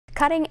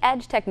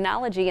Cutting-edge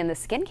technology in the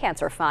skin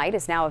cancer fight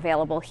is now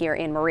available here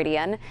in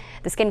Meridian.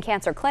 The Skin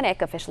Cancer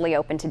Clinic officially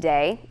opened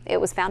today. It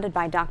was founded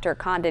by Dr.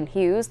 Condon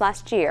Hughes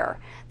last year.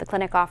 The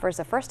clinic offers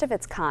a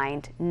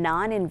first-of-its-kind,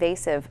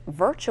 non-invasive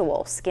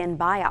virtual skin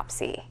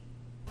biopsy.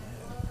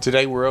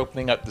 Today we're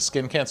opening up the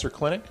Skin Cancer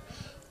Clinic,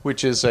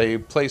 which is a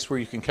place where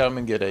you can come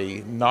and get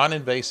a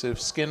non-invasive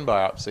skin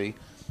biopsy,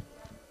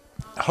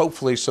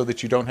 hopefully so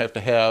that you don't have to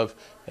have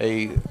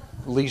a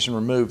lesion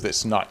removed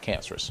that's not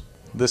cancerous.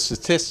 The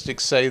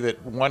statistics say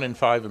that 1 in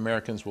 5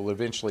 Americans will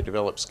eventually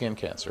develop skin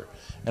cancer,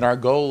 and our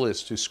goal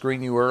is to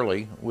screen you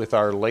early with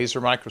our laser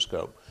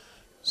microscope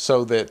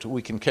so that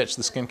we can catch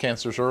the skin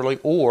cancers early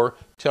or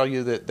tell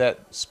you that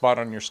spot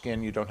on your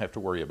skin you don't have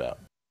to worry about.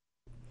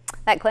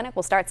 That clinic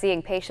will start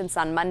seeing patients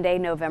on Monday,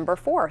 November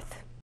 4th.